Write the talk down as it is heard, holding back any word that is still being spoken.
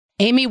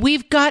Amy,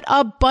 we've got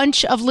a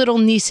bunch of little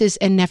nieces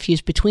and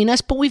nephews between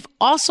us, but we've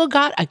also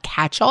got a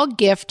catch-all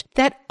gift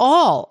that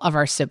all of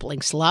our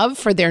siblings love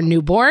for their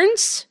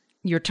newborns.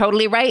 You're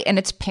totally right, and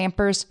it's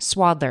Pampers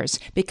Swaddlers,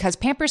 because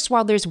Pampers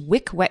Swaddlers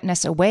wick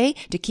wetness away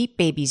to keep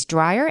babies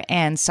drier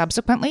and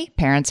subsequently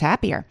parents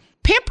happier.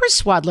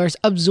 Pampers Swaddlers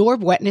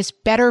absorb wetness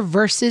better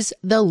versus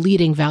the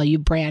leading value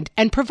brand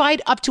and provide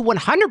up to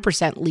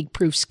 100%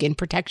 leak-proof skin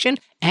protection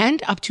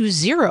and up to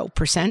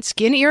 0%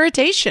 skin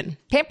irritation.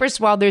 Pampers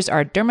Swaddlers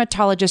are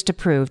dermatologist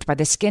approved by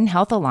the Skin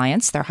Health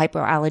Alliance. They're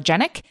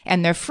hypoallergenic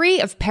and they're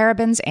free of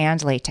parabens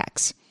and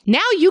latex.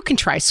 Now you can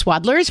try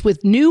Swaddlers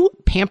with new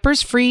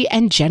Pampers-free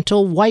and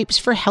gentle wipes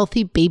for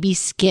healthy baby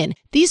skin.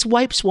 These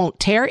wipes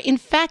won't tear. In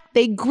fact,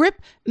 they grip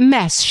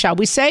mess, shall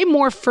we say,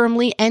 more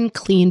firmly and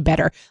clean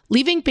better,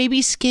 leaving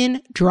baby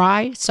skin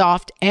dry,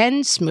 soft,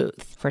 and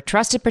smooth. For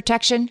trusted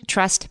protection,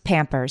 trust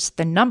Pampers,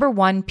 the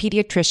 #1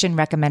 pediatrician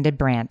recommended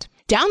brand.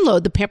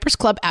 Download the Pampers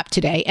Club app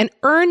today and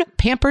earn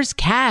Pampers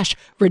Cash.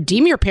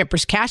 Redeem your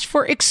Pampers Cash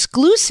for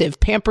exclusive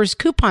Pampers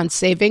coupon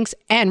savings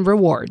and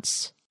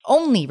rewards.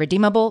 Only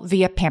redeemable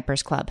via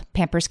Pampers Club.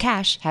 Pampers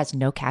Cash has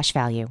no cash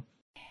value.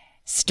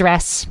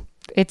 Stress.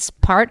 It's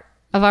part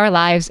of our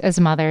lives as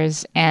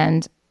mothers,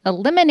 and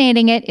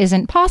eliminating it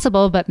isn't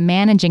possible, but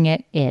managing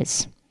it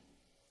is.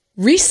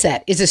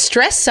 Reset is a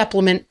stress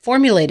supplement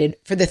formulated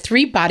for the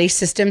 3 body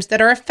systems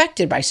that are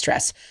affected by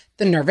stress: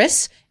 the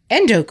nervous,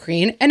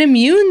 endocrine, and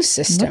immune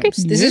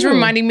systems. This is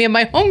reminding me of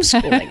my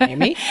homeschooling,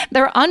 Amy.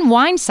 Their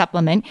Unwind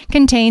supplement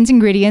contains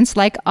ingredients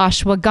like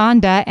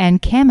ashwagandha and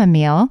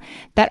chamomile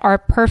that are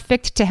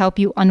perfect to help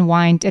you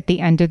unwind at the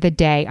end of the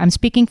day. I'm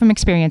speaking from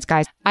experience,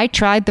 guys. I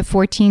tried the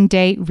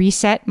 14-day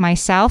reset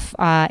myself.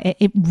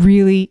 It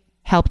really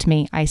helped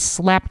me. I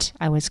slept.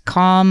 I was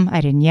calm.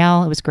 I didn't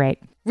yell. It was great.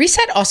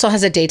 Reset also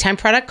has a daytime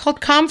product called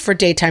Calm for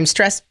daytime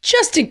stress,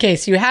 just in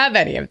case you have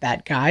any of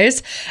that,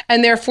 guys.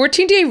 And their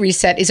 14-day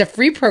reset is a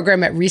free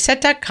program at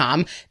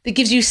reset.com that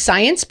gives you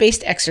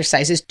science-based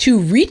exercises to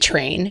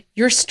retrain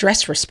your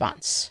stress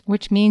response.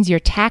 Which means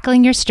you're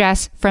tackling your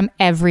stress from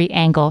every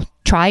angle.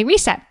 Try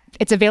Reset.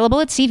 It's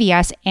available at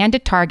CVS and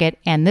at Target,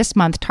 and this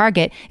month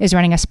Target is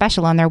running a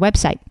special on their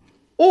website.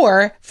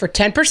 Or for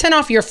 10%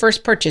 off your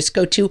first purchase,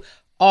 go to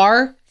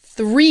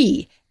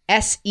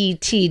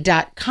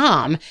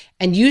R3set.com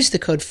and use the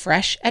code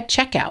FRESH at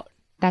checkout.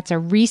 That's a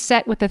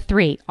reset with a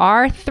 3.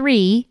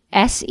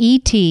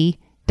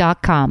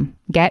 R3set.com.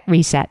 Get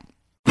Reset.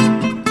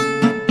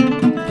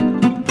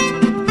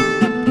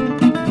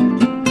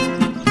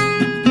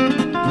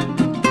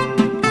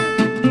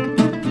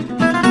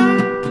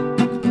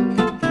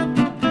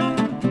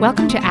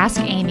 Welcome to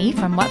Ask Amy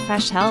from What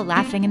Fresh Hell,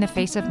 laughing in the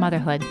face of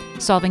motherhood,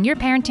 solving your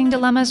parenting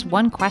dilemmas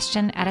one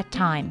question at a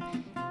time.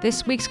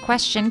 This week's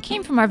question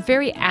came from our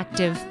very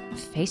active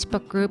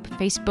Facebook group,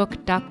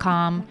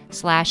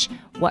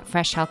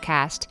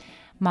 facebook.com/whatfreshhellcast.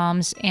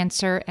 Moms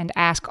answer and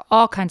ask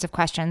all kinds of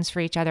questions for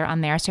each other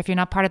on there. So if you're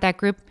not part of that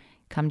group,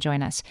 come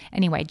join us.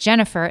 Anyway,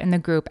 Jennifer in the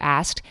group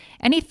asked,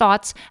 any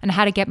thoughts on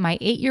how to get my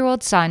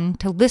 8-year-old son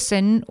to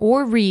listen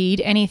or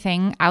read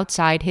anything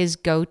outside his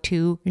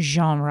go-to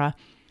genre?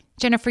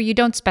 Jennifer, you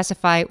don't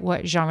specify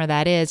what genre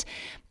that is,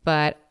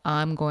 but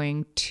I'm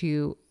going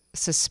to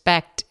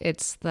suspect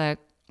it's the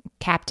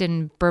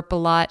Captain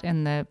Burp-a-Lot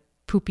and the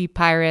Poopy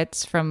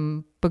Pirates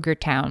from Booger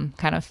Town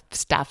kind of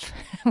stuff,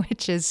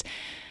 which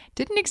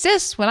didn't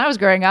exist when I was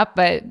growing up,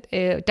 but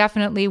it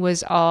definitely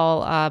was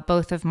all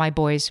both of my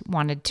boys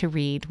wanted to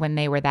read when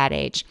they were that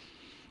age.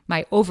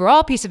 My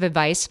overall piece of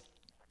advice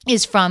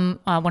is from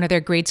one of their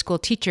grade school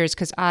teachers,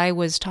 because I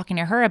was talking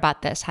to her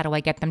about this. How do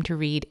I get them to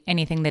read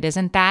anything that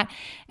isn't that?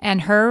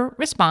 And her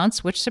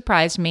response, which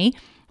surprised me,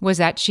 was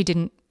that she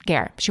didn't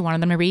care. She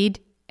wanted them to read,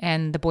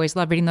 and the boys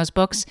love reading those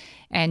books,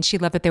 and she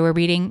loved that they were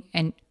reading,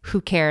 and who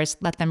cares?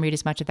 Let them read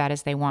as much of that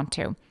as they want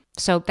to.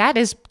 So that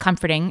is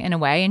comforting in a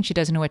way, and she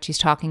doesn't know what she's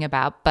talking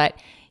about. But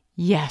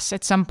yes,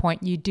 at some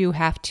point you do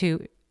have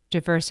to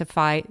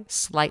diversify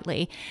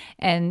slightly.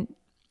 And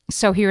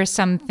so here are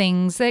some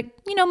things that,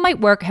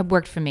 have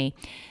worked for me.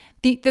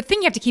 The thing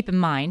you have to keep in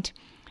mind,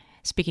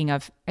 speaking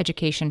of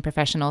education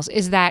professionals,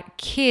 is that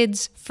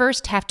kids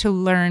first have to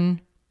learn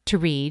to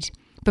read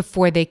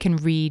before they can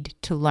read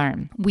to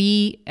learn.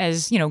 We,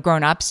 as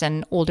grown-ups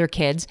and older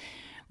kids,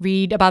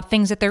 read about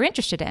things that they're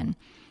interested in.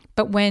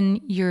 But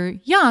when you're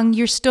young,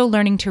 you're still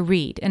learning to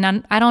read.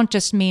 And I don't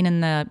just mean in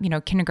the,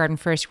 kindergarten,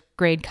 first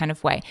grade kind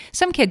of way.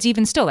 Some kids,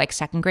 even still like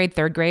second grade,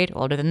 third grade,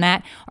 older than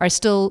that, are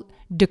still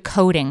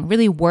decoding,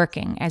 really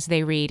working as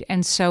they read.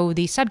 And so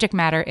the subject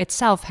matter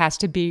itself has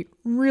to be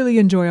really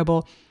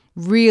enjoyable,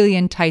 really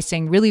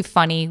enticing, really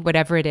funny,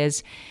 whatever it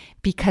is,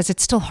 because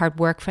it's still hard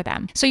work for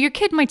them. So your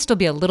kid might still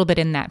be a little bit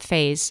in that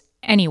phase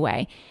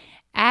anyway.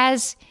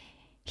 As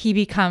he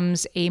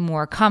becomes a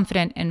more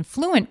confident and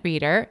fluent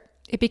reader,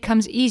 it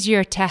becomes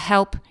easier to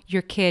help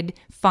your kid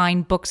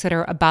find books that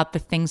are about the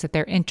things that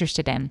they're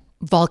interested in.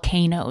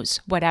 Volcanoes,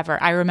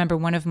 whatever. I remember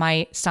one of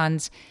my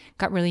sons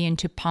got really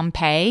into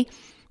Pompeii.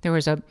 There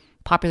was a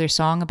popular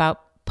song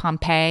about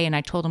Pompeii, and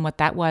I told him what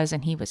that was,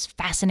 and he was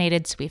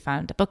fascinated. So we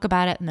found a book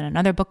about it and then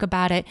another book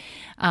about it.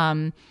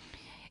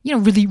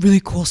 Really,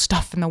 really cool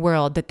stuff in the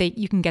world that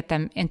you can get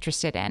them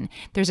interested in.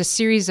 There's a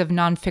series of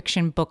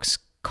nonfiction books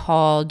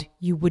called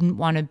You Wouldn't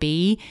Want to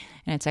Be.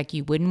 And it's like,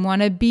 you wouldn't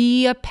want to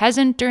be a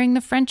peasant during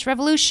the French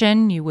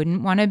Revolution. You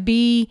wouldn't want to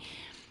be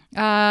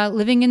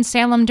living in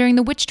Salem during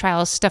the witch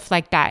trials, stuff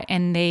like that.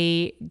 And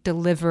they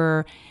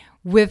deliver,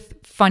 with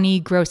funny,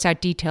 gross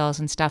out details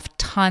and stuff,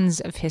 tons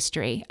of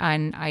history.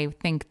 And I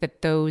think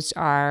that those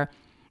are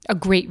a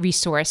great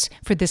resource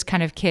for this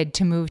kind of kid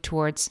to move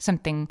towards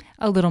something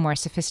a little more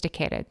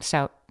sophisticated.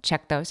 So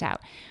check those out.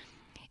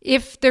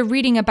 If they're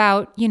reading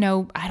about,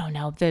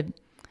 the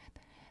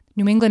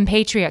New England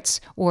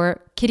Patriots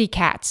or kitty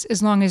cats,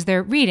 as long as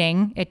they're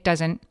reading, it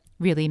doesn't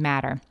really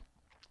matter.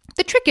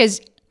 The trick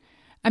is,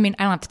 I don't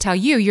have to tell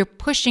you, you're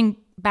pushing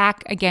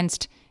back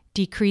against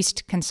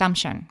decreased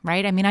consumption,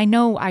 right? I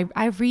know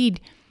I read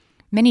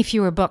many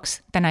fewer books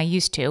than I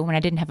used to when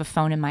I didn't have a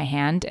phone in my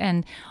hand,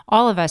 and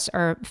all of us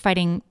are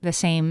fighting the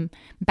same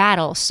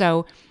battle.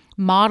 So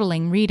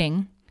modeling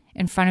reading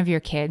in front of your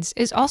kids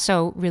is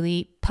also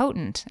really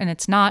potent. And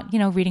it's not,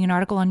 reading an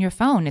article on your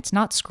phone. It's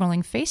not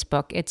scrolling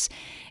Facebook.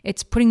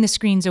 It's putting the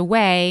screens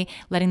away,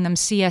 letting them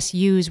see us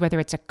use, whether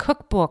it's a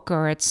cookbook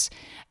or it's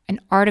an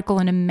article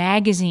in a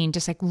magazine,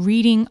 just like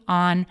reading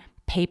on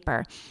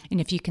paper. And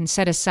if you can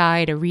set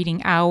aside a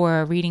reading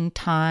hour, a reading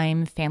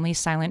time, family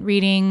silent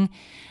reading,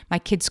 my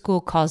kids'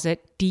 school calls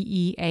it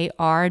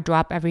DEAR,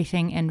 drop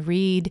everything and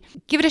read.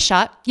 Give it a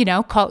shot,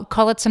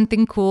 call it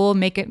something cool,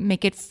 make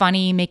it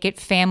funny, make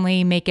it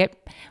family, make it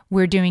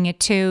we're doing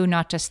it too,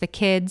 not just the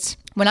kids.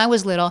 When I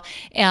was little,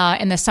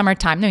 in the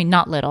summertime,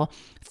 not little,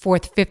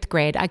 4th, 5th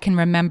grade, I can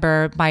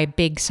remember my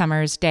big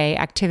summer's day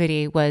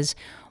activity was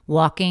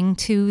walking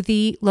to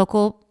the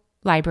local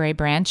library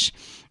branch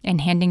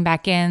and handing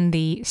back in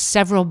the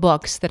several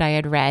books that I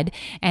had read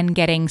and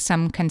getting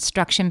some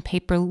construction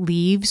paper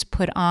leaves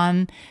put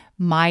on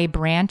my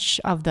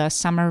branch of the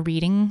summer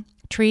reading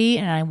tree.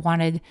 And I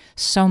wanted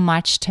so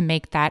much to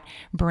make that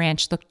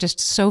branch look just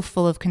so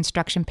full of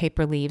construction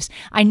paper leaves.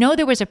 I know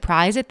there was a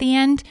prize at the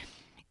end.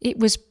 It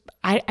was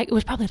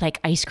probably like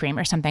ice cream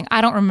or something.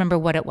 I don't remember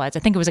what it was. I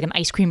think it was like an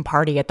ice cream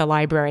party at the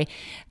library.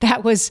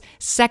 That was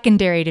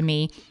secondary to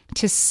me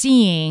to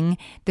seeing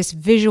this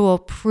visual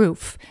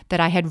proof that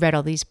I had read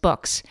all these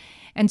books.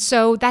 And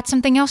so that's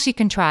something else you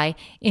can try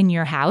in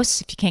your house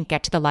if you can't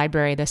get to the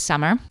library this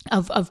summer,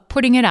 of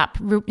putting it up,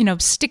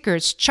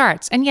 stickers,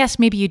 charts. And yes,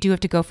 maybe you do have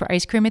to go for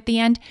ice cream at the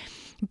end,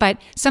 but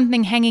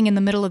something hanging in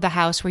the middle of the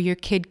house where your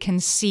kid can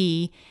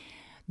see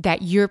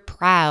that you're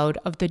proud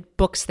of the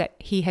books that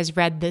he has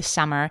read this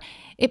summer.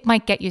 It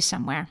might get you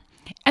somewhere.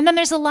 And then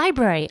there's a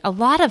library. A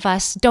lot of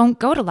us don't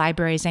go to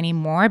libraries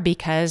anymore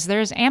because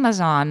there's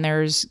Amazon,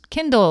 there's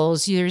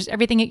Kindles, there's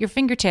everything at your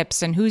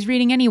fingertips, and who's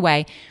reading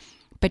anyway?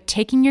 But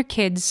taking your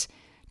kids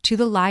to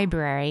the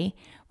library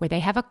where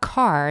they have a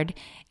card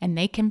and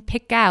they can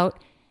pick out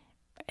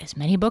as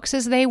many books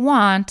as they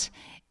want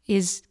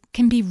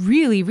can be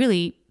really,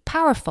 really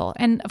powerful.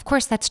 And of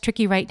course, that's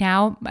tricky right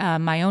now.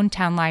 My own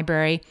town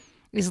library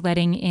is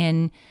letting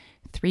in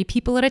 3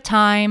 people at a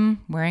time,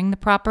 wearing the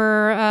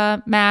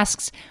proper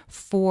masks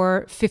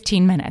for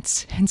 15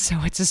 minutes. And so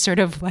it's a sort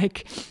of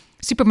like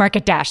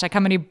supermarket dash, like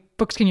how many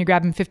books can you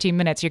grab in 15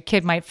 minutes? Your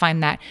kid might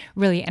find that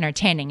really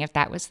entertaining if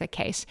that was the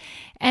case.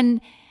 And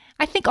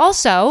I think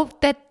also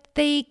that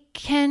they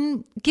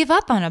can give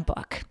up on a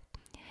book.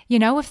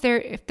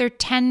 If they're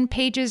 10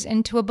 pages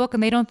into a book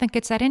and they don't think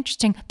it's that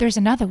interesting, there's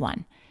another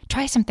one.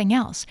 Try something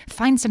else.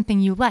 Find something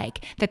you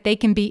like, that they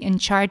can be in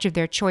charge of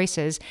their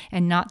choices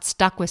and not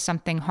stuck with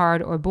something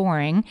hard or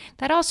boring.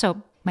 That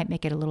also might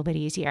make it a little bit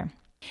easier.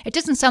 It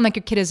doesn't sound like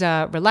your kid is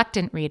a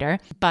reluctant reader,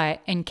 but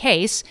in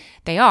case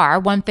they are,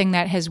 one thing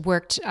that has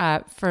worked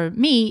for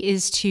me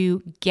is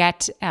to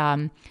get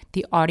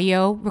the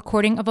audio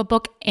recording of a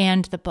book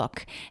and the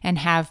book and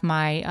have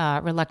my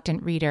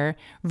reluctant reader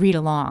read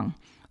along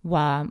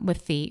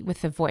with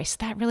the voice.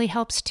 That really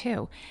helps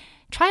too.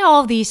 Try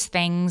all these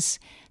things.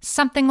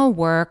 Something will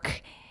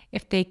work.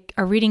 If they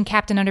are reading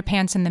Captain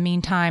Underpants in the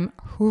meantime,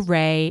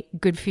 hooray,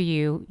 good for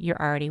you.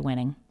 You're already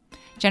winning.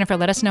 Jennifer,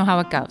 let us know how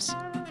it goes.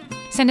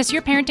 Send us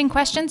your parenting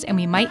questions and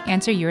we might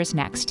answer yours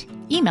next.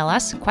 Email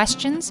us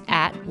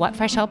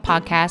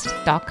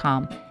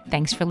questions@whatfreshhellpodcast.com.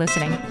 Thanks for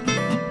listening.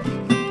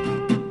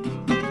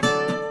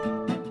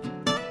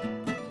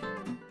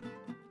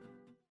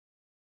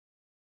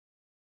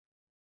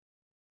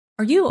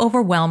 Are you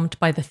overwhelmed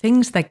by the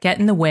things that get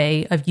in the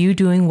way of you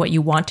doing what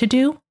you want to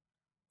do?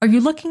 Are you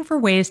looking for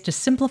ways to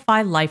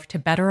simplify life to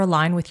better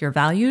align with your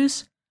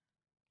values?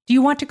 Do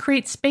you want to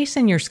create space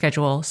in your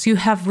schedule so you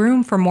have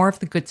room for more of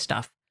the good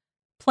stuff?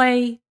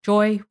 Play,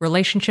 joy,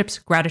 relationships,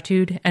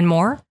 gratitude, and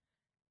more?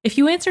 If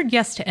you answered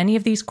yes to any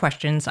of these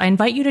questions, I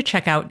invite you to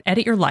check out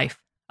Edit Your Life,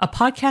 a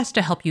podcast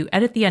to help you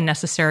edit the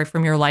unnecessary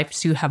from your life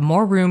so you have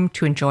more room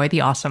to enjoy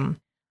the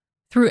awesome.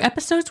 Through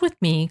episodes with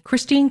me,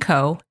 Christine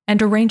Coe,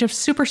 and a range of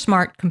super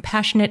smart,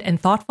 compassionate, and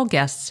thoughtful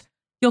guests,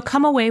 You'll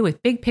come away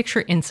with big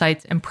picture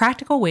insights and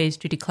practical ways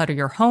to declutter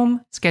your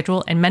home,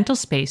 schedule, and mental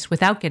space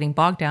without getting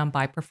bogged down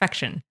by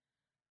perfection.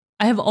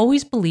 I have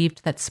always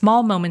believed that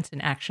small moments and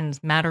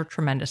actions matter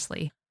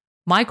tremendously.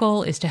 My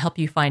goal is to help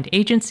you find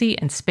agency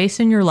and space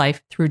in your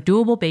life through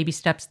doable baby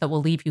steps that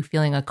will leave you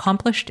feeling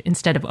accomplished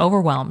instead of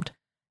overwhelmed.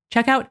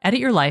 Check out Edit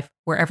Your Life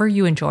wherever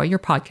you enjoy your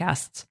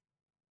podcasts.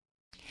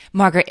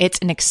 Margaret, it's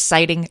an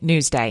exciting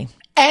news day.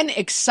 An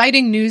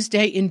exciting news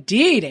day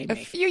indeed, Amy. A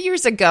few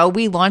years ago,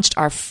 we launched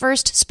our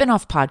first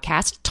spin-off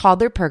podcast,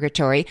 Toddler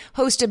Purgatory,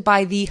 hosted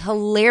by the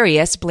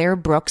hilarious Blair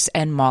Brooks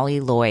and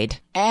Molly Lloyd.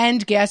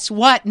 And guess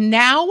what?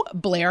 Now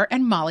Blair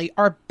and Molly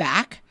are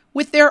back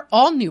with their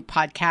all-new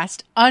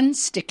podcast,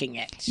 Unsticking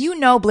It. You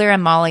know Blair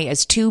and Molly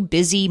as two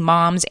busy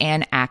moms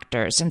and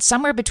actors, and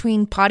somewhere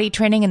between potty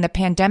training and the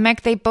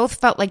pandemic, they both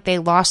felt like they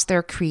lost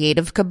their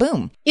creative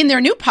kaboom. In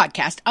their new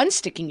podcast,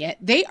 Unsticking It,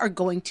 they are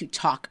going to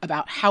talk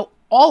about how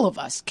all of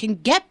us can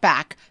get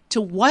back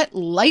to what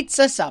lights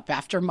us up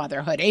after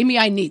motherhood. Amy,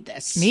 I need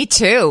this. Me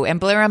too.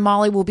 And Blair and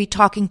Molly will be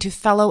talking to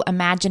fellow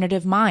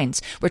imaginative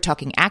minds. We're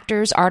talking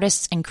actors,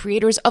 artists, and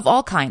creators of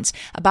all kinds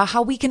about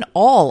how we can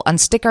all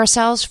unstick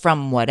ourselves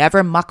from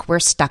whatever muck we're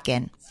stuck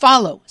in.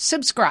 Follow,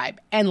 subscribe,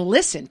 and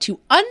listen to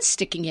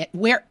Unsticking It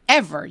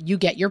wherever you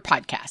get your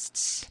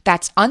podcasts.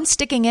 That's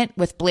Unsticking It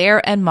with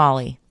Blair and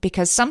Molly,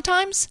 because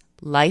sometimes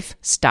life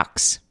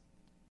stucks.